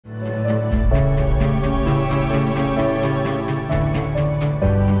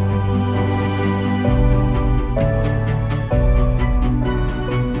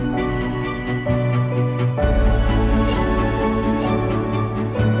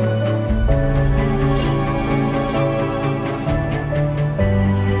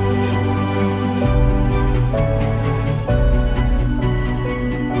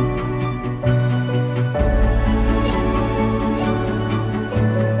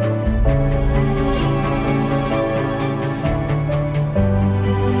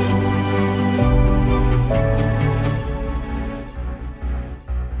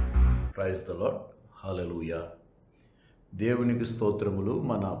దేవునికి స్తోత్రములు.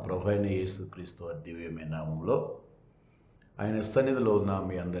 మన ప్రభువైన యేసుక్రీస్తు వారి దివ్యమైన నామములో ఆయన సన్నిధిలో ఉన్న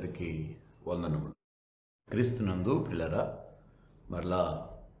మీ అందరికీ వందనములు. క్రీస్తునందు పిల్లరా, మరలా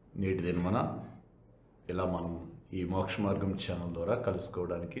నేటి దినమున ఇలా మనం ఈ మోక్ష మార్గం ఛానల్ ద్వారా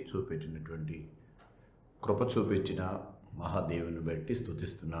కలుసుకోవడానికి చూపెట్టినటువంటి కృప చూపించిన మహాదేవుని బట్టి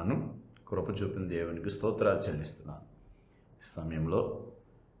స్తుతిస్తున్నాను. కృప చూపిన దేవునికి స్తోత్రాలు చెల్లిస్తున్నాను. ఈ సమయంలో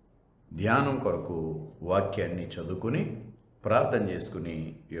ధ్యానం కొరకు వాక్యాన్ని చదువుకుని ప్రార్థన చేసుకుని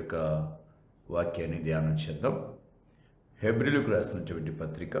ఈ యొక్క వాక్యాన్ని ధ్యానం చేద్దాం. హెబ్రీలకు రాసినటువంటి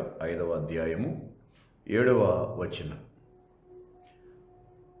పత్రిక 5వ అధ్యాయము 7వ వచనం.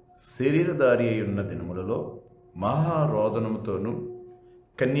 శరీరధారి అయి ఉన్న దినములలో మహారోదనముతోనూ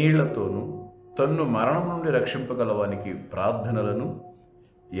కన్నీళ్లతోనూ తన్ను మరణం నుండి రక్షింపగలవానికి ప్రార్థనలను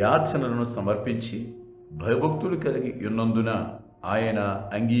యాచనలను సమర్పించి భయభక్తులు కలిగి ఉన్నందున ఆయన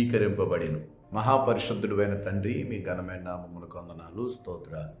అంగీకరింపబడెను. మహాపరిశుద్ధుడైన తండ్రి, మీ ఘనమైన నామములకు వందనాలు,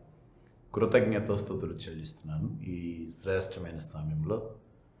 స్తోత్రాలు, కృతజ్ఞతాస్తుతులు చెల్లిస్తున్నాను. ఈ శ్రేష్టమైన సమయంలో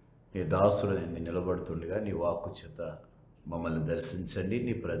నీ దాసుడు నేను నిలబడుతుండగా నీ వాక్కు చేత మమ్మల్ని దర్శించండి,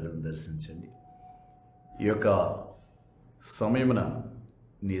 నీ ప్రజలను దర్శించండి. ఈ యొక్క సమయమున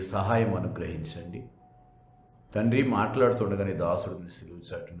నీ సహాయం అనుగ్రహించండి తండ్రి. మాట్లాడుతుండగా నీ దాసుడిని సిలువ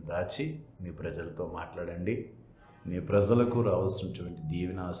చాటును దాచి నీ ప్రజలతో మాట్లాడండి. నీ ప్రజలకు రావాల్సినటువంటి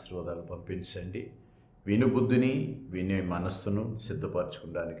దీవెన ఆశీర్వాదాలు పంపించండి. విను బుద్ధిని, వినే మనస్సును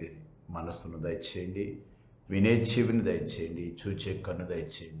సిద్ధపరచుకోవడానికి మనస్సును దయచేయండి. వినే చెవిని దయచేయండి. చూచే కన్ను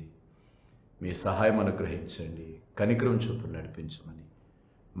దయచేయండి. మీ సహాయం అనుగ్రహించండి. కనికరం చూపు నడిపించమని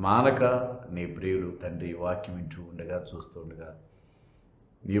మానక నీ ప్రియులు తండ్రి వాక్యం వింటూ ఉండగా, చూస్తూ ఉండగా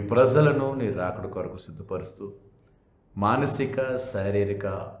నీ ప్రజలను నీ రాకడ కొరకు సిద్ధపరుస్తూ మానసిక శారీరక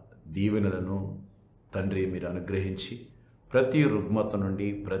దీవెనలను తండ్రి మీరు అనుగ్రహించి ప్రతి రుగ్మత నుండి,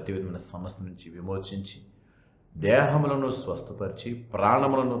 ప్రతి విధమైన సమస్య నుంచి విమోచించి దేహములను స్వస్థపరిచి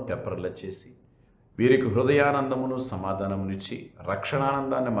ప్రాణములను తెప్పరల చేసి వీరికి హృదయానందమును సమాధానమునిచ్చి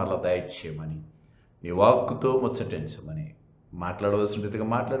రక్షణానందాన్ని మరల దయచేయమని నీ వాక్కుతో ముచ్చటించమని మాట్లాడవలసినట్టుగా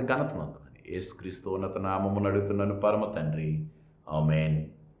మాట్లాడి ఘనతనందమని యేసుక్రీస్తు ఉన్నత నామమును అడుగుతున్నాను పరమ తండ్రి, ఆమేన్.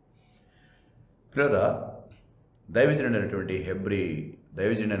 ప్రియరా, దైవజనుడైనటువంటి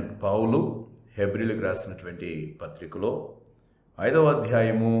దైవజనుడైన పౌలు హెబ్రీలకు రాసినటువంటి పత్రికలో 5వ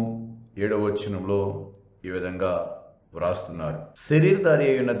అధ్యాయము 7వ వచనంలో ఈ విధంగా వ్రాస్తున్నారు. శరీరధారి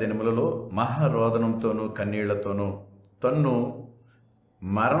అయి ఉన్న దినములలో మహారోదనంతోనూ కన్నీళ్లతోనూ తన్ను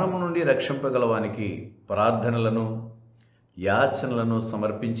మరణము నుండి రక్షింపగలవానికి ప్రార్థనలను యాచనలను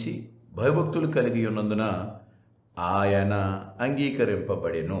సమర్పించి భయభక్తులు కలిగి ఉన్నందున ఆయన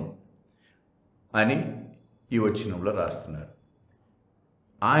అంగీకరింపబడెను అని ఈ వచనంలో రాస్తున్నారు.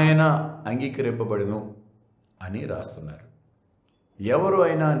 ఆయన అంగీకరింపబడును అని రాస్తున్నారు. ఎవరు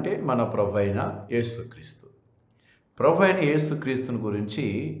అయినా అంటే మన ప్రభు అయిన యేసుక్రీస్తు. ప్రభు అయిన యేసుక్రీస్తుని గురించి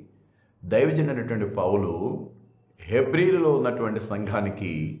దైవజనుడైనటువంటి పౌలు హెబ్రీలో ఉన్నటువంటి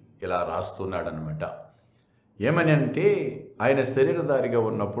సంఘానికి ఇలా రాస్తున్నాడనమాట. ఏమని అంటే, ఆయన శరీరధారిగా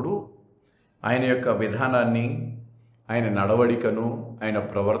ఉన్నప్పుడు ఆయన యొక్క విధానాన్ని, ఆయన నడవడికను, ఆయన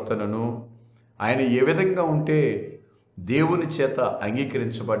ప్రవర్తనను, ఆయన ఏ విధంగా ఉంటే దేవుని చేత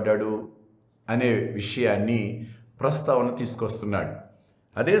అంగీకరించబడ్డాడు అనే విషయాన్ని ప్రస్తావన తీసుకొస్తున్నాడు.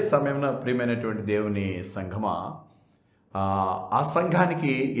 అదే సమయంలో ప్రియమైనటువంటి దేవుని సంఘమా, ఆ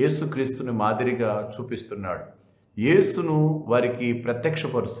సంఘానికి యేసుక్రీస్తుని మాదిరిగా చూపిస్తున్నాడు. యేసును వారికి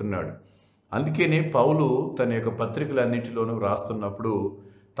ప్రత్యక్షపరుస్తున్నాడు. అందుకనే పౌలు తన యొక్క పత్రికలన్నింటిలోనూ రాస్తున్నప్పుడు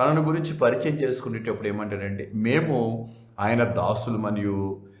తనను గురించి పరిచయం చేసుకునేటప్పుడు ఏమంటాడంటే, మేము ఆయన దాసులమనియు,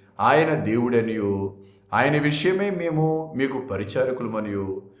 ఆయన దేవుడనియు, ఆయన విషయమే మేము మీకు పరిచారకులమనియు,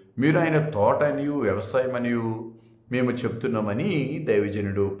 మీరు ఆయన తోట అనియు వ్యవసాయం అనియు మేము చెప్తున్నామని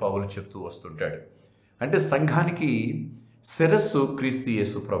దైవజనుడు పౌలు చెప్తూ వస్తుంటాడు. అంటే సంఘానికి శిరస్సు క్రీస్తు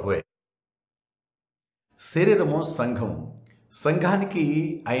యేసు ప్రభువే. శరీరము సంఘము. సంఘానికి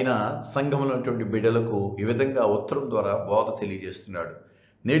ఆయన సంఘంలో ఉన్నటువంటి బిడ్డలకు ఈ విధంగా ఉత్తరం ద్వారా బోధ తెలియజేస్తున్నాడు.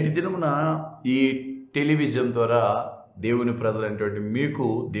 నేటి దినమున ఈ టెలివిజన్ ద్వారా దేవుని ప్రజలైనటువంటి మీకు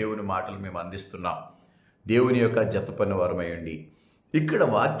దేవుని మాటలు మేము అందిస్తున్నాం. దేవుని యొక్క జతపని వారమయ్యండి. ఇక్కడ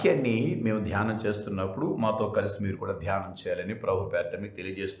వాక్యాన్ని మేము ధ్యానం చేస్తున్నప్పుడు మాతో కలిసి మీరు కూడా ధ్యానం చేయాలని ప్రభు పేరిట మీకు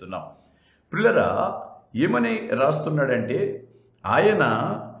తెలియజేస్తున్నాం. పిల్లరా, ఏమని రాస్తున్నాడంటే, ఆయన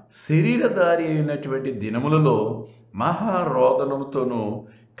శరీరధారి అయినటువంటి దినములలో మహారోదనముతోనూ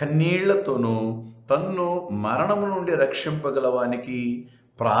కన్నీళ్లతోనూ తన్ను మరణము నుండి రక్షింపగలవానికి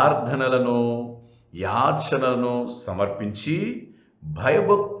ప్రార్థనలను యాచనలను సమర్పించి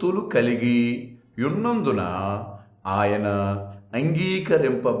భయభక్తులు కలిగి ఉన్నందున ఆయన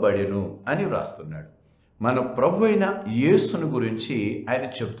అంగీకరింపబడెను అని వ్రాస్తున్నాడు. మన ప్రభు అయిన యేసును గురించి ఆయన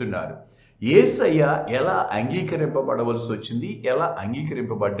చెప్తున్నారు. యేసయ్య ఎలా అంగీకరింపబడవలసి వచ్చింది, ఎలా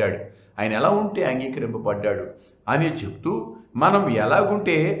అంగీకరింపబడ్డాడు, ఆయన ఎలా ఉంటే అంగీకరింపబడ్డాడు అని చెప్తూ మనం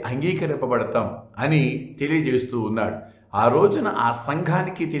ఎలాగుంటే అంగీకరింపబడతాం అని తెలియజేస్తూ ఉన్నాడు. ఆ రోజున ఆ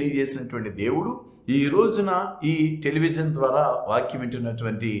సంఘానికి తెలియజేసినటువంటి దేవుడు ఈ రోజున ఈ టెలివిజన్ ద్వారా వాక్యం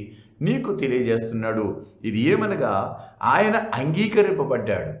వింటున్నటువంటి నీకు తెలియజేస్తున్నాడు. ఇది ఏమనగా ఆయన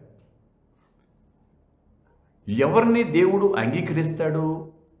అంగీకరింపబడ్డాడు. ఎవరిని దేవుడు అంగీకరిస్తాడు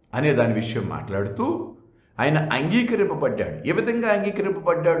అనే దాని విషయం మాట్లాడుతూ ఆయన అంగీకరింపబడ్డాడు. ఏ విధంగా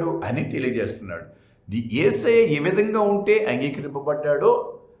అంగీకరింపబడ్డాడు అని తెలియజేస్తున్నాడు. యేసయ్య ఏ విధంగా ఉంటే అంగీకరింపబడ్డాడో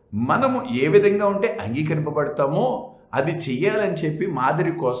మనము ఏ విధంగా ఉంటే అంగీకరింపబడతామో అది చెయ్యాలని చెప్పి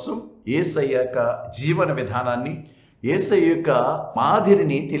మాదిరి కోసం యేసయ్య యొక్క జీవన విధానాన్ని, యేసయ్య యొక్క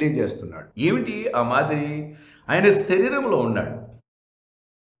మాదిరిని తెలియజేస్తున్నాడు. ఏమిటి ఆ మాదిరి? ఆయన శరీరంలో ఉన్నాడు.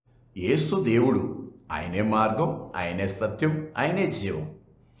 యేసు దేవుడు, ఆయనే మార్గం, ఆయనే సత్యం, ఆయనే జీవం.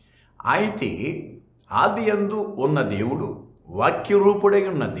 అయితే ఆదియందు ఉన్న దేవుడు, వాక్యరూపుడై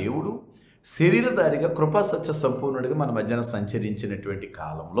ఉన్న దేవుడు శరీరధారిగా కృపా సత్య సంపూర్ణుడిగా మన మధ్యన సంచరించినటువంటి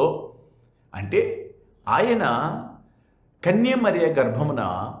కాలంలో, అంటే ఆయన కన్యమరియ గర్భమున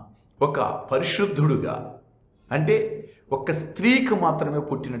ఒక పరిశుద్ధుడుగా, అంటే ఒక స్త్రీకి మాత్రమే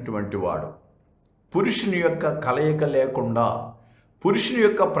పుట్టినటువంటి వాడు, పురుషుని యొక్క కలయిక లేకుండా, పురుషుని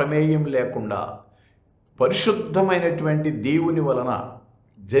యొక్క ప్రమేయం లేకుండా పరిశుద్ధమైనటువంటి దేవుని వలన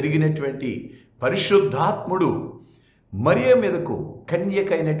జరిగినటువంటి పరిశుద్ధాత్ముడు మరియ మీదకు,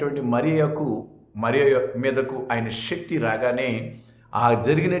 కన్యకైనటువంటి మరియ మీదకు ఆయన శక్తి రాగానే ఆ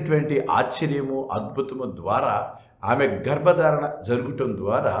జరిగినటువంటి ఆశ్చర్యము, అద్భుతము ద్వారా ఆమె గర్భధారణ జరగటం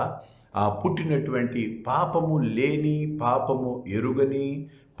ద్వారా ఆ పుట్టినటువంటి పాపము లేని, పాపము ఎరుగని,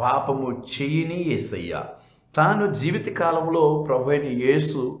 పాపము చేయని యేసయ్య తాను జీవితకాలంలో ప్రభువైన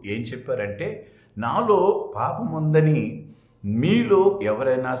యేసు ఏం చెప్పారంటే, నాలో పాపముందని మీలో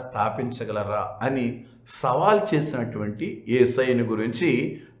ఎవరైనా స్థాపించగలరా అని సవాల్ చేసినటువంటి యేసయ్యని గురించి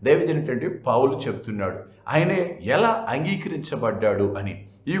దైవజనుడైనటువంటి పౌలు చెప్తున్నాడు. ఆయనే ఎలా అంగీకరించబడ్డాడు అని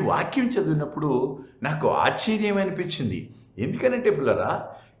ఈ వాక్యం చదివినప్పుడు నాకు ఆశ్చర్యం అనిపించింది. ఎందుకనంటే పిల్లరా,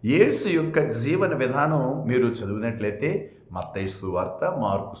 యేసు యొక్క జీవన విధానం మీరు చదివినట్లయితే మత్తయి సువార్త,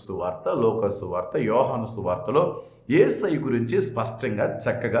 మార్కు సువార్త, లూకా సువార్త, యోహాను సువార్తలో యేసయ్య గురించి స్పష్టంగా,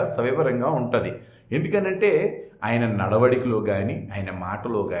 చక్కగా, సవివరంగా ఉంటుంది. ఎందుకనంటే ఆయన నడవడికలో కానీ, ఆయన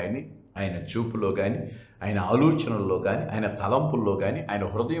మాటలో కానీ, ఆయన చూపులో కానీ, ఆయన ఆలోచనల్లో కానీ, ఆయన తలంపుల్లో కానీ, ఆయన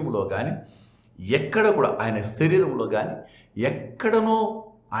హృదయంలో కానీ, ఎక్కడ కూడా ఆయన శరీరంలో కానీ ఎక్కడనో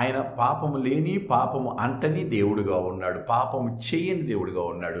ఆయన పాపము లేని, పాపము అంటని దేవుడుగా ఉన్నాడు, పాపము చేయని దేవుడుగా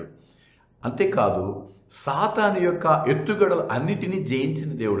ఉన్నాడు. అంతేకాదు సాతాను యొక్క ఎత్తుగడలు అన్నిటినీ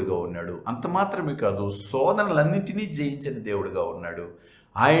జయించిన దేవుడుగా ఉన్నాడు. అంత మాత్రమే కాదు, శోధనలన్నింటినీ జయించిన దేవుడుగా ఉన్నాడు.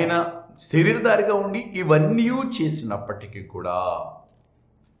 ఆయన శరీరధారిగా ఉండి ఇవన్నీ చేసినప్పటికీ కూడా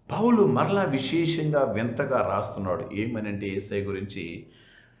పౌలు మరలా విశేషంగా వింతగా రాస్తున్నాడు. ఏమనంటే యేసయ్య గురించి,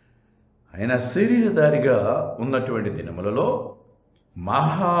 ఆయన శరీరధారిగా ఉన్నటువంటి దినములలో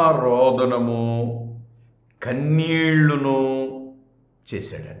మహారోదనము, కన్నీళ్లును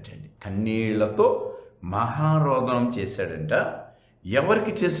చేశాడంటండి. కన్నీళ్లతో మహారోదనం చేశాడంట.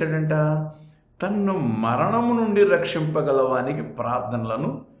 ఎవరికి చేశాడంట? తన్ను మరణము నుండి రక్షింపగలవానికి ప్రార్థనలను,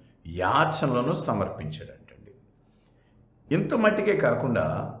 యాచనలను సమర్పించాడంటండి. ఇంత మట్టికే కాకుండా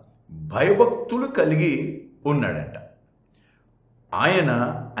భయభక్తులు కలిగి ఉన్నాడంట. ఆయన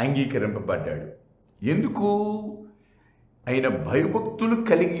అంగీకరింపబడ్డాడు. ఎందుకు? ఆయన భయభక్తులు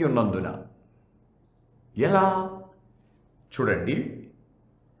కలిగి ఉన్నందున. ఎలా? చూడండి,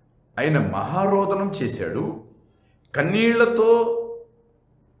 ఆయన మహారోదనం చేశాడు.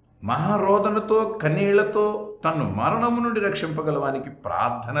 మహారోదనతో కన్నీళ్లతో తను మరణము నుండి రక్షింపగలవానికి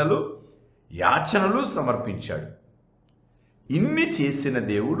ప్రార్థనలు, యాచనలు సమర్పించాడు. ఇన్ని చేసిన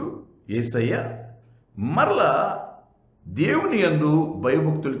దేవుడు యేసయ్య మరలా దేవుని యందు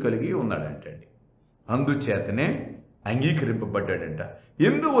భయభక్తులు కలిగి ఉన్నాడంటండి. అందుచేతనే అంగీకరింపబడ్డాడంట.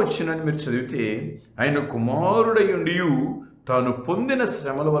 ఎందుకు వచ్చినని మీరు చదివితే, ఆయన కుమారుడయుండి తాను పొందిన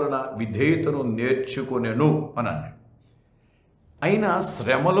శ్రమల వలన విధేయతను నేర్చుకొనెను అని అన్నాడు. ఆయన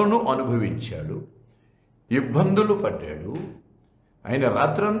శ్రమలను అనుభవించాడు, ఇబ్బందులు పడ్డాడు. ఆయన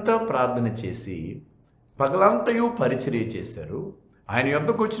రాత్రంతా ప్రార్థన చేసి పగలంతయు పరిచర్య చేశారు. ఆయన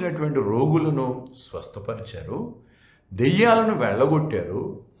యొద్దకు వచ్చినటువంటి రోగులను స్వస్థపరిచారు, దెయ్యాలను వెళ్ళగొట్టారు,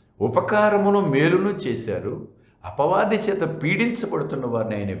 ఉపకారమును మేలును చేశారు. అపవాది చేత పీడించబడుతున్న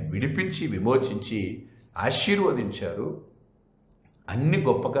వారిని ఆయన విడిపించి, విమోచించి ఆశీర్వదించారు. అన్ని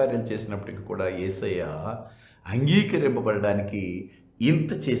గొప్ప కార్యాలు చేసినప్పటికీ కూడా యేసయ్య అంగీకరింపబడడానికి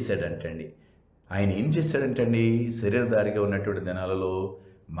ఇంత చేశాడంటండి. ఆయన ఏం చేశాడంటండి? శరీరధారిగా ఉన్నటువంటి దినాలలో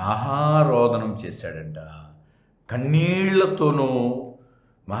మహారోదనం చేశాడంట. కన్నీళ్లతోనూ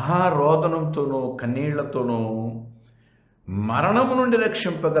మహారోదనంతోనూ కన్నీళ్లతోనూ మరణము నుండి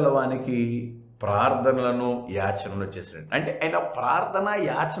రక్షింపగలవానికి ప్రార్థనలను యాచనలు చేశాడు. అంటే ఆయన ప్రార్థన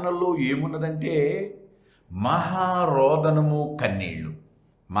యాచనల్లో ఏమున్నదంటే మహారోదనము కన్నీళ్ళు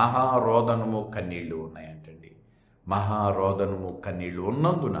ఉన్నాయంటండి. మహారోదనము కన్నీళ్ళు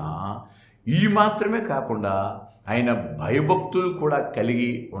ఉన్నందున ఈ మాత్రమే కాకుండా ఆయన భయభక్తులు కూడా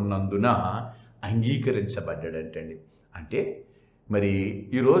కలిగి ఉన్నందున అంగీకరించబడ్డాడంటండి. అంటే మరి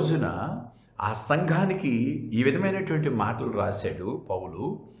ఈ రోజున ఆ సంఘానికి ఈ విధమైనటువంటి మాటలు రాశాడు పౌలు.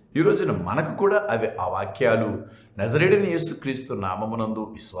 ఈ రోజున మనకు కూడా అవి ఆ వాక్యాలు నజరేయుడైన యేసుక్రీస్తు నామమునందు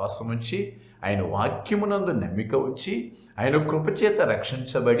విశ్వాసం ఉంచి ఆయన వాక్యమునందు నమ్మిక ఉంచి ఆయన కృపచేత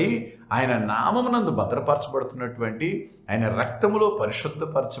రక్షించబడి ఆయన నామమునందు భద్రపరచబడుతున్నటువంటి ఆయన రక్తములో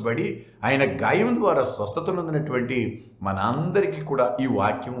పరిశుద్ధపరచబడి ఆయన గాయం ద్వారా స్వస్థత నొందినటువంటి మనందరికీ కూడా ఈ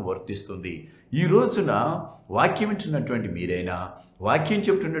వాక్యం వర్తిస్తుంది. ఈ రోజున వాక్యం ఇచ్చినటువంటి మీరైనా వాక్యం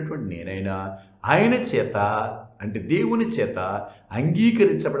చెప్తున్నటువంటి నేనైనా ఆయన చేత అంటే దేవుని చేత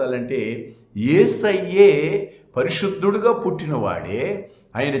అంగీకరించబడాలంటే యేసయ్యే పరిశుద్ధుడుగా పుట్టినవాడే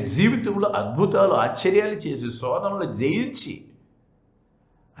ఆయన జీవితంలో అద్భుతాలు ఆశ్చర్యాలు చేసి శోధనలు జయించి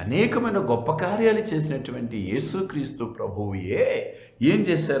అనేకమైన గొప్ప కార్యాలు చేసినటువంటి యేసుక్రీస్తు ప్రభువుయే ఏం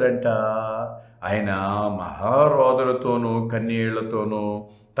చేశారంట? ఆయన మహారోదనతోనూ కన్నీళ్లతోనూ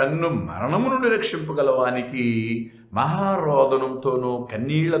తన్ను మరణము నుండి రక్షింపగలవానికి మహారోదనంతోనూ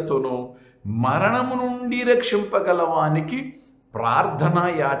కన్నీళ్లతోనూ మరణము నుండి రక్షింపగలవానికి ప్రార్థన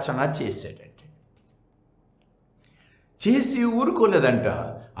యాచన చేశాడంటే చేసి ఊరుకోలేదంట.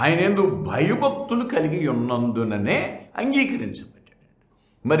 ఆయన యందు భయభక్తులు కలిగి ఉన్నందుననే అంగీకరించబడ్డాడు.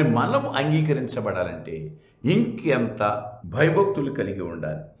 మరి మనం అంగీకరించబడాలంటే ఇంకెంత భయభక్తులు కలిగి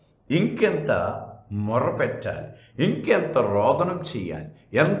ఉండాలి, ఇంకెంత మొర్రపెట్టాలి, ఇంకెంత రోదనం చేయాలి,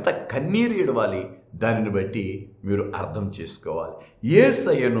 ఎంత కన్నీరు ఏడవాలి, దానిని బట్టి మీరు అర్థం చేసుకోవాలి.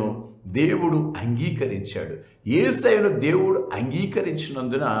 యేసయ్యను దేవుడు అంగీకరించాడు. యేసయ్యను దేవుడు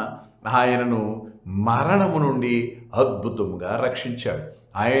అంగీకరించినందున ఆయనను మరణము నుండి అద్భుతంగా రక్షించాడు.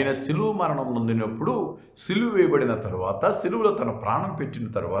 ఆయన సిలువ మరణం నొందినప్పుడు సిలువ వేయబడిన తర్వాత సిలువలో తన ప్రాణం పెట్టిన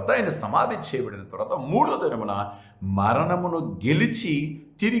తర్వాత ఆయన సమాధి చేయబడిన తర్వాత 3వ దినమున మరణమును గెలిచి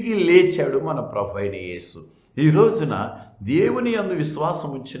తిరిగి లేచాడు మన ప్రభు అయిన యేసు. ఈ రోజున దేవుని యందు విశ్వాసం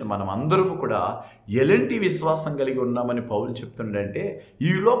ఉంచిన మనం అందరము కూడా ఎలాంటి విశ్వాసం కలిగి ఉన్నామని పౌలు చెప్తుండంటే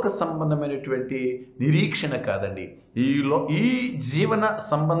ఈ లోక సంబంధమైనటువంటి నిరీక్షణ కాదండి, ఈ జీవన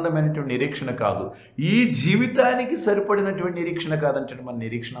సంబంధమైనటువంటి నిరీక్షణ కాదు, ఈ జీవితానికి సరిపడినటువంటి నిరీక్షణ కాదంటే మన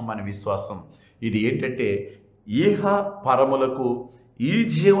నిరీక్షణ, మన విశ్వాసం ఇది ఏంటంటే ఈహ పరములకు ఈ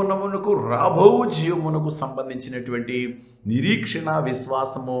జీవనమునకు రాబో జీవమునకు సంబంధించినటువంటి నిరీక్షణ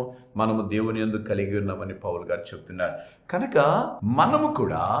విశ్వాసము మనము దేవుని యందు కలిగి ఉన్నామని పౌలు గారు చెప్తున్నారు. కనుక మనము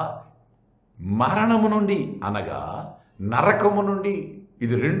కూడా మరణము నుండి అనగా నరకము నుండి,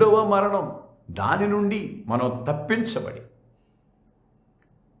 ఇది 2వ మరణం, దాని నుండి మనం తప్పించబడి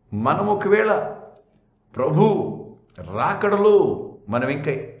మనం ఒకవేళ ప్రభు రాకడలో మనం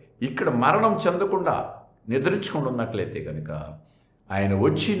ఇంకా ఇక్కడ మరణం చెందకుండా నిద్రించకుండా ఉన్నట్లయితే కనుక ఆయన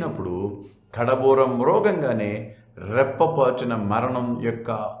వచ్చినప్పుడు కడబోరం మ్రోగంగానే రెప్పపాచిన మరణం యొక్క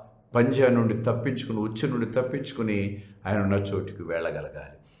పంజా నుండి తప్పించుకుని, ఉచ్చు నుండి తప్పించుకుని ఆయన ఉన్న చోటుకి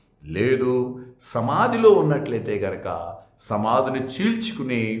వెళ్ళగలగాలి. లేదు సమాధిలో ఉన్నట్లయితే కనుక సమాధిని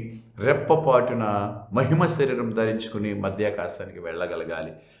చీల్చుకుని రెప్పపాటున మహిమ శరీరం ధరించుకుని మధ్యాకాశానికి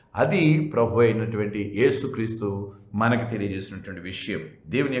వెళ్ళగలగాలి. అది ప్రభు అయినటువంటి యేసుక్రీస్తు మనకు తెలియజేసినటువంటి విషయం.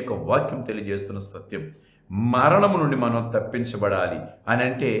 దేవుని యొక్క వాక్యం తెలియజేస్తున్న సత్యం. మరణము నుండి మనం తప్పించబడాలి అని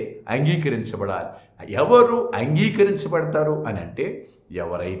అంటే అంగీకరించబడాలి. ఎవరు అంగీకరించబడతారు అని అంటే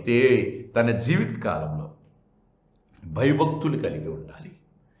ఎవరైతే తన జీవిత కాలంలో భయభక్తులు కలిగి ఉండాలి,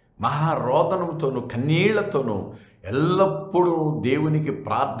 మహారోదనంతోనూ కన్నీళ్లతోనూ ఎల్లప్పుడూ దేవునికి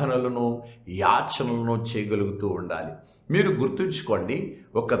ప్రార్థనలను యాచనలను చేయగలుగుతూ ఉండాలి. మీరు గుర్తుంచుకోండి,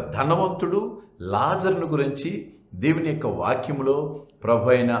 ఒక ధనవంతుడు లాజరును గురించి దేవుని యొక్క వాక్యములో ప్రభు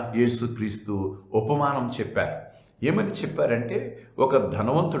అయిన యేసుక్రీస్తు ఉపమానం చెప్పారు. ఏమని చెప్పారంటే ఒక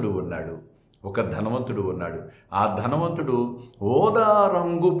ధనవంతుడు ఉన్నాడు. ఆ ధనవంతుడు ఓదా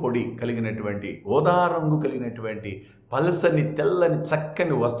రంగు కలిగినటువంటి పలసని తెల్లని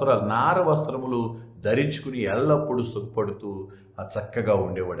చక్కని వస్త్రాలు, నార వస్త్రములు ధరించుకుని ఎల్లప్పుడూ సుఖపడుతూ చక్కగా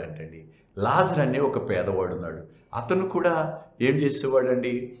ఉండేవాడు అంటండి. లాజరు అనే ఒక పేదవాడు ఉన్నాడు. అతను కూడా ఏం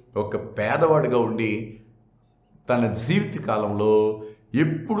చేసేవాడండి, ఒక పేదవాడుగా ఉండి తన జీవిత కాలంలో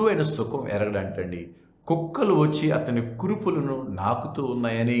ఎప్పుడూ ఆయన సుఖం ఎరగడంటండి. కుక్కలు వచ్చి అతని కురుపులను నాకుతూ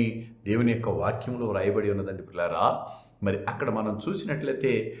ఉన్నాయని దేవుని యొక్క వాక్యంలో రాయబడి ఉన్నదండి పిల్లారా. మరి అక్కడ మనం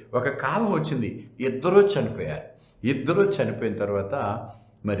చూసినట్లయితే ఒక కాలం వచ్చింది, ఇద్దరూ చనిపోయారు. ఇద్దరూ చనిపోయిన తర్వాత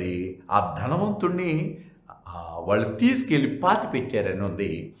మరి ఆ ధనవంతుణ్ణి వాళ్ళు తీసుకెళ్ళి పాతి పెట్టారని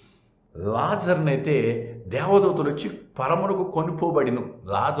ఉంది. లాజర్నైతే దేవదూతలు వచ్చి పరమునకు కొనిపోబడిను,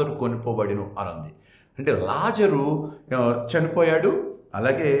 లాజరు కొనిపోబడిను అని ఉంది. అంటే లాజరు చనిపోయాడు,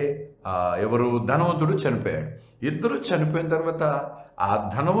 అలాగే ఎవరు ధనవంతుడు చనిపోయాడు. ఇద్దరు చనిపోయిన తర్వాత ఆ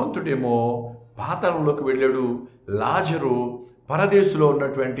ధనవంతుడేమో పాతాళంలోకి వెళ్ళాడు, లాజరు పరదేశంలో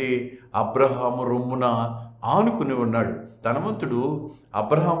ఉన్నటువంటి అబ్రహాము రొమ్మున ఆనుకుని ఉన్నాడు. ధనవంతుడు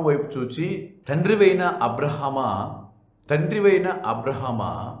అబ్రహాం వైపు చూచి, తండ్రివైన అబ్రహామా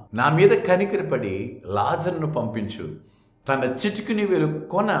నా మీద కనికరపడి లాజరును పంపించు, తన చిటికిని వేలు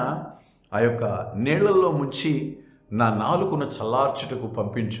కొన ఆ యొక్క నీళ్లలో ముంచి నా నాలుకను చల్లార్చుటకు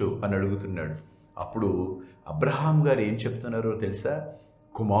పంపించు అని అడుగుతున్నాడు. అప్పుడు అబ్రహాం గారు ఏం చెప్తున్నారో తెలుసా?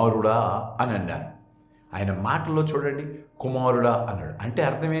 కుమారుడా అని అన్నారు. ఆయన మాటల్లో చూడండి, కుమారుడా అన్నాడు. అంటే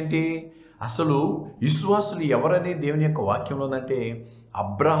అర్థం ఏంటి? అసలు విశ్వాసులు ఎవరని దేవుని యొక్క వాక్యంలో ఉందంటే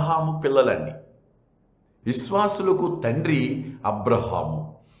అబ్రహాము పిల్లలండి. విశ్వాసులకు తండ్రి అబ్రహాము.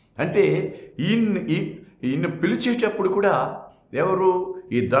 అంటే ఈయన పిలిచేటప్పుడు కూడా ఎవరు?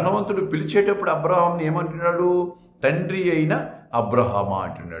 ఈ ధనవంతుడు పిలిచేటప్పుడు అబ్రహాంని ఏమంటున్నాడు? తండ్రి అయిన అబ్రహామా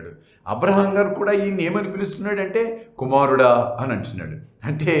అంటున్నాడు. అబ్రహాం గారు కూడా ఈయన ఏమని పిలుస్తున్నాడంటే కుమారుడా అని అంటున్నాడు.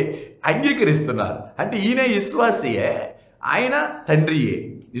 అంటే అంగీకరిస్తున్నారు. అంటే ఈయన విశ్వాసియే, ఆయన తండ్రియే.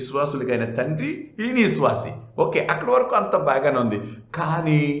 విశ్వాసులకి ఆయన తండ్రి, ఈయన విశ్వాసి. ఓకే, అక్కడి వరకు అంత బాగానే ఉంది.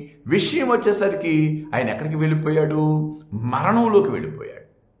 కానీ విషయం వచ్చేసరికి ఆయన ఎక్కడికి వెళ్ళిపోయాడు? మరణంలోకి వెళ్ళిపోయాడు.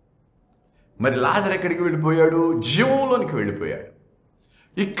 మరి లాజరు ఎక్కడికి వెళ్ళిపోయాడు? జీవంలోనికి వెళ్ళిపోయాడు.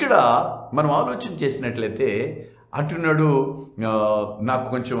 ఇక్కడ మనం ఆలోచన చేసినట్లయితే అంటున్నాడు, నాకు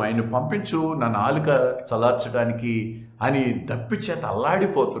కొంచెం ఆయన పంపించు నా నాలుక చల్లార్చడానికి అని దప్పి చేత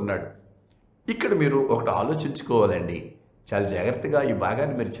అల్లాడిపోతున్నాడు. ఇక్కడ మీరు ఒకటి ఆలోచించుకోవాలండి. చాలా జాగ్రత్తగా ఈ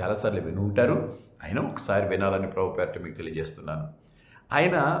భాగాన్ని మీరు చాలాసార్లు విని ఉంటారు. ఆయన ఒకసారి వినాలని ప్రభు పేరట మీకు తెలియజేస్తున్నాను.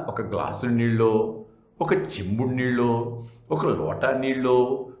 ఆయన ఒక గ్లాసు నీళ్ళో, ఒక చెంబుడు నీళ్ళో, ఒక లోటా నీళ్ళో,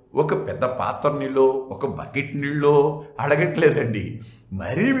 ఒక పెద్ద పాత్ర నీళ్ళో, ఒక బకెట్ నీళ్ళో అడగట్లేదండి.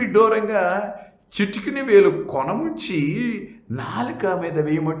 మరీ విడ్డూరంగా చిటికిని వేలు కొనముంచి నాలుక మీద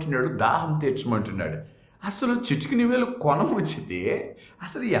వేయమంటున్నాడు, దాహం తీర్చమంటున్నాడు. అసలు చిటికిని వేలు కొనముంచితే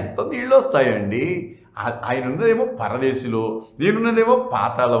అసలు ఎంత నీళ్ళు వస్తాయండి? ఆయన ఉన్నదేమో పరదేశిలో, నేనున్నదేమో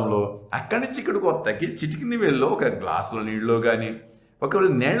పాతాళంలో. అక్కడి నుంచి ఇక్కడికి వస్తాకి చిటికిని వేల్లో ఒక గ్లాసులో నీళ్ళలో కానీ ఒకవేళ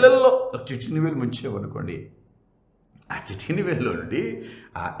నీళ్ళల్లో చిటికిని వేలు ముంచేవనుకోండి, ఆ చిటికిని వేల్లో నుండి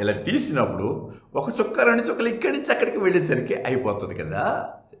ఇలా తీసినప్పుడు ఒక చుక్క రెండు చుక్కలు ఇక్కడి నుంచి అక్కడికి వెళ్ళేసరికి అయిపోతుంది కదా,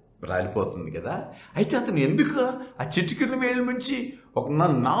 రాలిపోతుంది కదా. అయితే అతను ఎందుకు ఆ చిటికిని వేలు నుంచి ఒక నా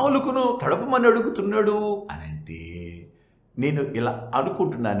నాలుకను తడపమని అడుగుతున్నాడు అని అంటే నేను ఇలా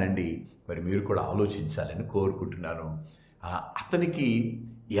అనుకుంటున్నానండి. మరి మీరు కూడా ఆలోచించాలని కోరుకుంటున్నాను. అతనికి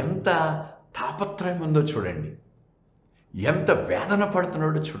ఎంత తాపత్రయం ఉందో చూడండి, ఎంత వేదన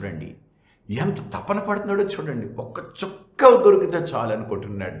పడుతున్నాడో చూడండి, ఎంత తపన పడుతున్నాడో చూడండి. ఒక్క చుక్క దొరికితే చాలు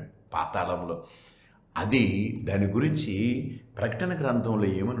అనుకుంటున్నాడు పాతాళంలో. అది దాని గురించి ప్రకటన గ్రంథంలో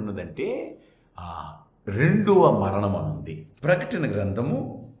ఏమని ఉన్నదంటే రెండవ మరణం అనుంది. ప్రకటన గ్రంథము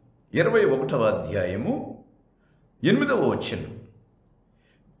 21వ అధ్యాయము 8వ వచనం,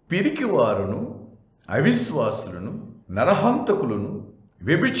 పిరికివారును అవిశ్వాసులను నరహంతకులను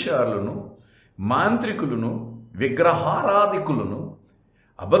వ్యభిచారులను మాంత్రికులను విగ్రహారాధికులను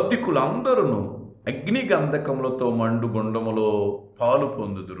అబద్ధికులందరూ అగ్నిగంధకములతో మండు గుండములో పాలు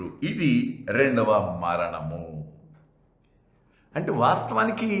పొందుదురు. ఇది రెండవ మరణము. అంటే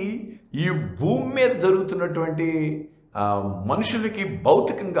వాస్తవానికి ఈ భూమి మీద జరుగుతున్నటువంటి మనుషులకి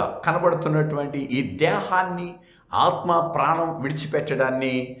భౌతికంగా కనబడుతున్నటువంటి ఈ దేహాన్ని, ఆత్మ ప్రాణం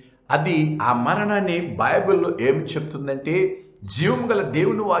విడిచిపెట్టడాన్ని, అది ఆ మరణాన్ని బైబిల్లో ఏమి చెప్తుందంటే, జీవము గల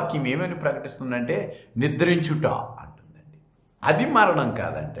దేవుని వాక్యం ఏమని ప్రకటిస్తుందంటే నిద్రించుట అంటుందండి. అది మరణం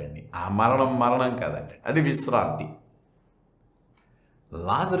కాదంటండి. ఆ మరణం కాదండి, అది విశ్రాంతి.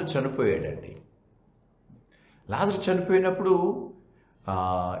 లాజరు చనిపోయాడండి. లాజరు చనిపోయినప్పుడు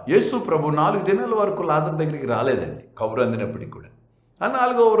యేసు ప్రభు 4 దినాల వరకు లాజరు దగ్గరికి రాలేదండి, కబురు అందినప్పటికి కూడా. ఆ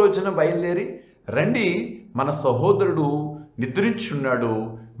 4వ రోజున బయలుదేరి, రండి మన సహోదరుడు నిద్రించున్నాడు,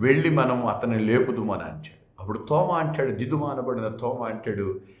 వెళ్ళి మనం అతన్ని లేపుదుమని అంటాడు. అప్పుడు తోమ అంటాడు, దిదుమ అనబడిన తోమ అంటాడు,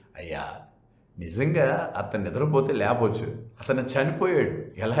 అయ్యా నిజంగా అతను నిద్రపోతే లేపవచ్చు, అతను చనిపోయాడు,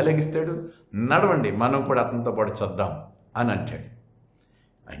 ఎలా లెగిస్తాడు? నడవండి మనం కూడా అతనితో పాటు చద్దాం అని అంటాడు.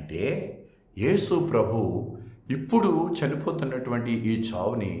 అంటే యేసు ప్రభు ఇప్పుడు చనిపోతున్నటువంటి ఈ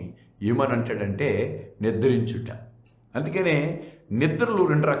చావుని ఏమని అంటాడంటే నిద్రించుట. అందుకనే నిద్రలు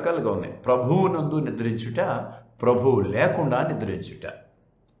 2 రకాలుగా ఉన్నాయి. ప్రభువునందు నిద్రించుట, ప్రభువు లేకుండా నిద్రించుట.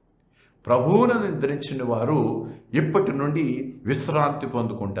 ప్రభువునందు నిద్రించిన వారు ఇప్పటి నుండి విశ్రాంతి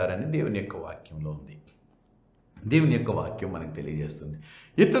పొందుకుంటారని దేవుని యొక్క వాక్యంలో ఉంది. దేవుని యొక్క వాక్యం మనకు తెలియజేస్తుంది.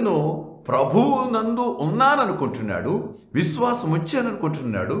 ఇతను ప్రభువు నందు ఉన్నాననుకుంటున్నాడు, విశ్వాసం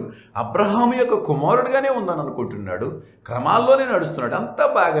వచ్చాననుకుంటున్నాడు, అబ్రహాము యొక్క కుమారుడుగానే ఉన్నాననుకుంటున్నాడు, క్రమాల్లోనే నడుస్తున్నాడు, అంతా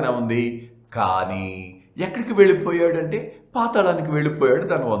బాగానే ఉంది. కానీ ఎక్కడికి వెళ్ళిపోయాడంటే పాతాళానికి వెళ్ళిపోయాడు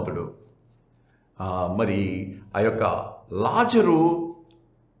ధనవంతుడు. మరి ఆ యొక్క లాజరు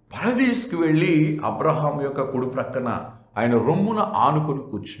పరదీసుకు వెళ్ళి అబ్రహాం యొక్క కుడి ప్రక్కన ఆయన రొమ్మున ఆనుకొని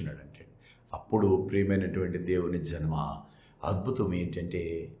కూర్చున్నాడంటే, అప్పుడు ప్రియమైనటువంటి దేవుని జన్మ అద్భుతం ఏంటంటే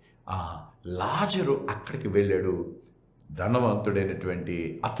లాజరు అక్కడికి వెళ్ళాడు. ధనవంతుడైనటువంటి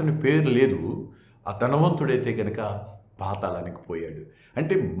అతని పేరు లేదు, ఆ ధనవంతుడైతే కనుక పాతాళానికి పోయాడు.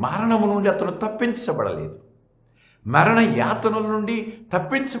 అంటే మరణము నుండి అతను తప్పించబడలేదు, మరణ యాతనల నుండి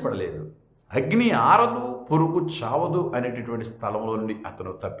తప్పించబడలేదు. అగ్ని ఆరదు, పురుగు చావదు అనేటటువంటి స్థలంలో నుండి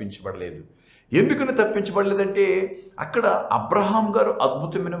అతను తప్పించబడలేదు. ఎందుకని తప్పించబడలేదంటే అక్కడ అబ్రహాం గారు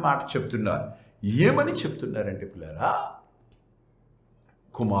అద్భుతమైన మాట చెప్తున్నారు. ఏమని చెప్తున్నారంటే, పిల్లరా,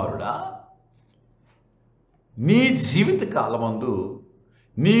 కుమారుడా, నీ జీవిత కాలమందు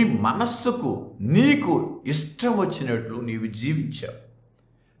నీ మనస్సుకు నీకు ఇష్టం వచ్చినట్లు నీవు జీవించావు.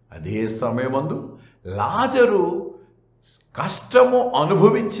 అదే సమయమందు లాజరు కష్టము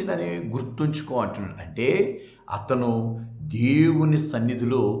అనుభవించిందని గుర్తుంచుకో అంటున్నాడు. అంటే అతను దేవుని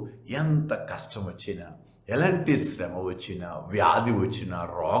సన్నిధిలో ఎంత కష్టం వచ్చినా, ఎలాంటి శ్రమ వచ్చినా, వ్యాధి వచ్చినా,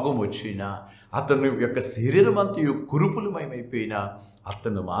 రోగం వచ్చినా, అతని యొక్క శరీరం అంతా కురుపులమయమైపోయినా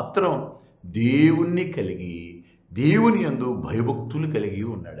అతను మాత్రం దేవుణ్ణి కలిగి దేవుని యందు భయభక్తులు కలిగి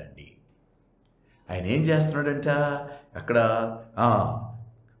ఉన్నాడండి. ఆయన ఏం చేస్తున్నాడంట, అక్కడ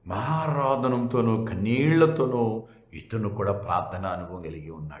మహారాధనంతోనూ కన్నీళ్లతోనూ ఇతను కూడా ప్రార్థనా అనుభవం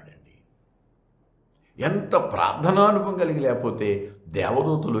కలిగి ఉన్నాడండి. ఎంత ప్రార్థనా అనుభవం కలిగి లేకపోతే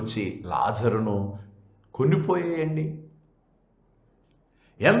దేవదూతలు వచ్చి లాజరును కొనిపోయేయండి.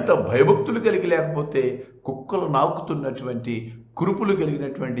 ఎంత భయభక్తులు కలిగి లేకపోతే కుక్కలు నాకుతున్నటువంటి కురుపులు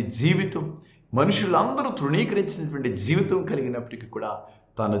కలిగినటువంటి జీవితం, మనుషులందరూ తృణీకరించినటువంటి జీవితం కలిగినప్పటికీ కూడా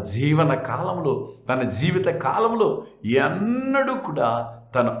తన జీవన కాలంలో, తన జీవిత కాలంలో ఎన్నడూ కూడా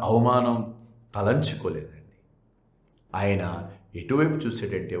తన అవమానం తలంచుకోలేదండి. ఆయన ఎటువైపు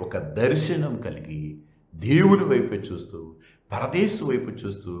చూసాడంటే ఒక దర్శనం కలిగి దేవుని వైపు చూస్తూ, పరదేశు వైపు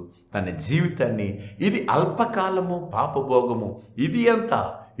చూస్తూ తన జీవితాన్ని, ఇది అల్పకాలము పాపభోగము, ఇది అంతా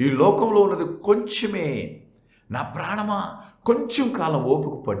ఈ లోకంలో ఉన్నది కొంచెమే, నా ప్రాణమా కొంచెం కాలం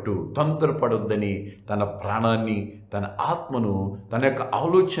ఓపిక పట్టు, తొందరపడొద్దని తన ప్రాణాన్ని, తన ఆత్మను, తన యొక్క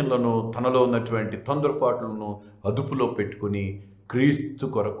ఆలోచనలను, తనలో ఉన్నటువంటి తొందరపాట్లను అదుపులో పెట్టుకుని క్రీస్తు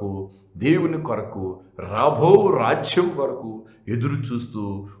కొరకు, దేవుని కొరకు, రాబో రాజ్యం కొరకు ఎదురు చూస్తూ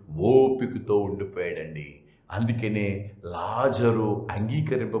ఓపికతో ఉండిపోయాడండి. అందుకనే లాజరు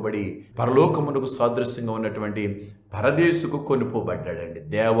అంగీకరింపబడి పరలోకమునకు సాదృశ్యంగా ఉన్నటువంటి పరదేశుకు కొనిపోబడ్డాడండి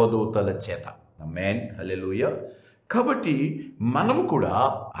దేవదూతల చేత. ఆమేన్, హల్లెలూయా. కాబట్టి మనము కూడా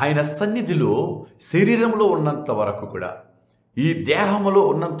ఆయన సన్నిధిలో శరీరంలో ఉన్నంత వరకు కూడా, ఈ దేహములో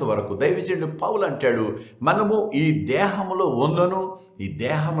ఉన్నంత వరకు, దైవజనుడు పౌలు అంటాడు, మనము ఈ దేహములో ఉన్నను, ఈ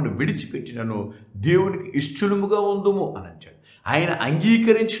దేహమును విడిచిపెట్టినను దేవునికి ఇష్టముగా ఉందుము అని అంటాడు. ఆయన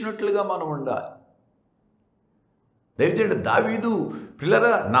అంగీకరించినట్లుగా మనం ఉండాలి. దైవజనుడు దావీదు,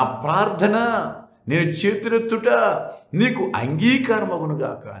 పిల్లరా, నా ప్రార్థన నేను చేతులెత్తుట నీకు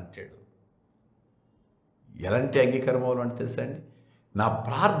అంగీకారమగునుగాక అంటాడు. ఎలాంటి అంగీకారం అవ్వను అంటే తెలుసా అండి, నా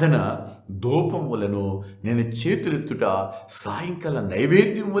ప్రార్థన ధూపం వలెను, నేను చేతులెత్తుట సాయంకాల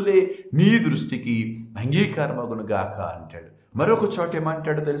నైవేద్యం వలె నీ దృష్టికి అంగీకారమగునుగాక అంటాడు. మరొక చోట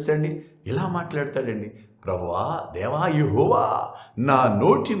ఏమంటాడో తెలుసా అండి, ఇలా మాట్లాడతాడండి, ప్రభువా, దేవా, యెహోవా, నా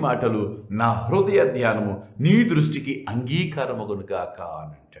నోటి మాటలు, నా హృదయ ధ్యానము నీ దృష్టికి అంగీకారమగునుగాక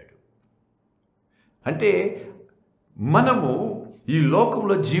అని అంటాడు. అంటే మనము ఈ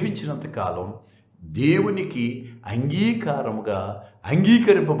లోకంలో జీవించినంత కాలం దేవునికి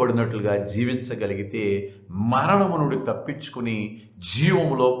అంగీకరింపబడినట్లుగా జీవించగలిగితే మరణము నుండి తప్పించుకుని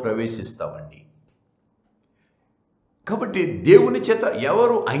జీవములో ప్రవేశిస్తామండి. కాబట్టి దేవుని చేత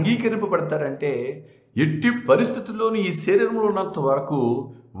ఎవరు అంగీకరింపబడతారంటే, ఎట్టి పరిస్థితుల్లోనూ ఈ శరీరంలో ఉన్నంత వరకు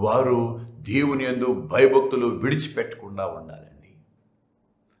వారు దేవుని యందు భయభక్తులు విడిచిపెట్టకుండా ఉండాలండి.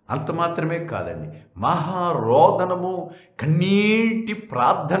 అంత మాత్రమే కాదండి, మహారోదనము, కన్నీటి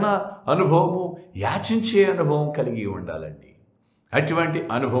ప్రార్థన అనుభవము, యాచించే అనుభవం కలిగి ఉండాలండి. అటువంటి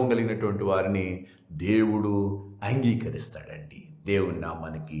అనుభవం కలిగినటువంటి వారిని దేవుడు అంగీకరిస్తాడండి. దేవుని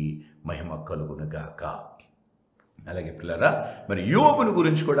నామానికి మహిమ కలుగునుగాక. అలాగే పిల్లరా, మరి యోబుని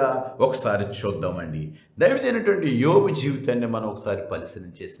గురించి కూడా ఒకసారి చూద్దామండి. దైవజైనటువంటి యోబు జీవితాన్ని మనం ఒకసారి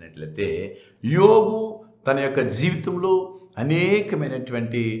పరిశీలన చేసినట్లయితే, యోబు తన యొక్క జీవితంలో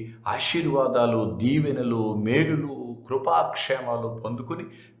అనేకమైనటువంటి ఆశీర్వాదాలు, దీవెనలు, మేలులు, కృపాక్షేమాలు పొందుకుని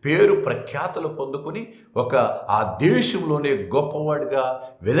పేరు ప్రఖ్యాతులు పొందుకుని ఆ దేశంలోనే గొప్పవాడిగా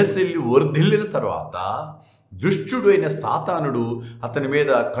వెలసిల్లి వర్ధిల్లిన తర్వాత దుష్టుడు అయిన సాతానుడు అతని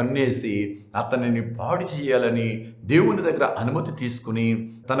మీద కన్నేసి అతనిని పాడు చేయాలని దేవుని దగ్గర అనుమతి తీసుకుని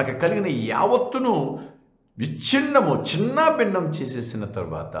తనకు కలిగిన యావత్తును చిన్న భిన్నం చేసేసిన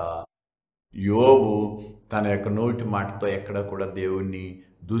తర్వాత యోబు తన యొక్క నోటి మాటతో ఎక్కడ కూడా దేవుణ్ణి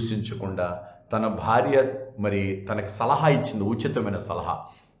దూషించకుండా తన భార్య తనకు సలహా ఇచ్చింది, ఉచితమైన సలహా.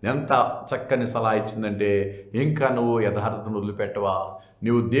 ఎంత చక్కని సలహా ఇచ్చిందంటే, ఇంకా నువ్వు యథార్థతను వదిలిపెట్టవా,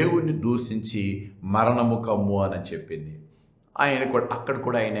 నువ్వు దేవుణ్ణి దూషించి మరణము కమ్ము అని చెప్పింది. అక్కడ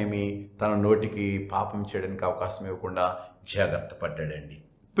కూడా ఆయనేమి తన నోటికి పాపం చేయడానికి అవకాశం ఇవ్వకుండా జాగ్రత్త పడ్డాడండి.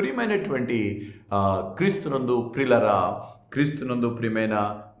 ప్రియమైనటువంటి క్రీస్తునందు ప్రియులరా, క్రీస్తునందు ప్రియమైన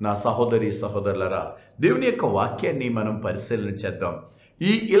నా సహోదరి సహోదరులరా, దేవుని యొక్క వాక్యాన్ని మనం పరిశీలన చేద్దాం.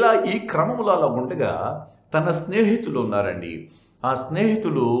 ఈ క్రమంలో అలా ఉండగా తన స్నేహితులు ఉన్నారండి. ఆ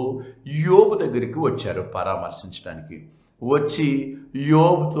స్నేహితులు యోబు దగ్గరికి వచ్చారు పరామర్శించడానికి. వచ్చి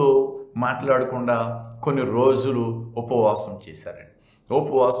యోబుతో మాట్లాడకుండా కొన్ని రోజులు ఉపవాసం చేశారండి.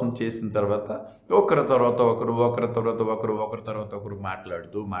 ఉపవాసం చేసిన తర్వాత ఒకరి తర్వాత ఒకరు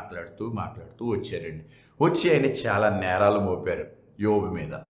మాట్లాడుతూ వచ్చారండి. వచ్చి ఆయన చాలా నేరాలు మోపారు యోబు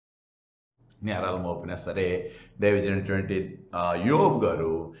మీద. నేరాలు మోపినా సరే దైవజనటువంటి యోబు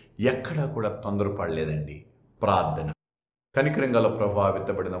గారు ఎక్కడా కూడా తొందరపడలేదండి. ప్రార్థన, కనికరం గల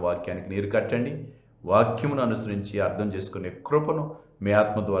ప్రభావితపడిన వాక్యానికి నీరు కట్టండి. వాక్యమును అనుసరించి అర్థం చేసుకునే కృపను మీ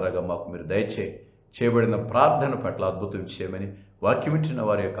ఆత్మ ద్వారాగా మాకు మీరు చేయబడిన ప్రార్థన పట్ల అద్భుతం చేయమని, వాక్యం వింటున్న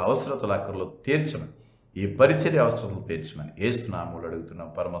వారి యొక్క అవసరతల అక్కర్లో తీర్చమని, ఈ పరిచర్య అవసరతలు తీర్చమని యేసు నామములో అడుగుతున్నాం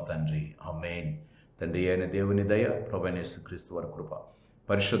పరమ తండ్రి, ఆమేన్. తండ్రి అయిన దేవుని దయ, ప్రభువైన యేసుక్రీస్తు వారి కృప,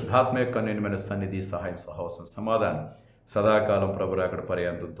 పరిశుద్ధాత్మ యొక్క అన్యోన్యమైన సన్నిధి, సహాయం, సహవాసం, సమాధానం సదాకాలం ప్రభు రాకడ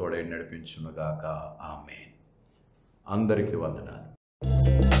పర్యంతం తోడై నడిపించునుగాక. ఆమేన్. అందరికీ వందనాలు.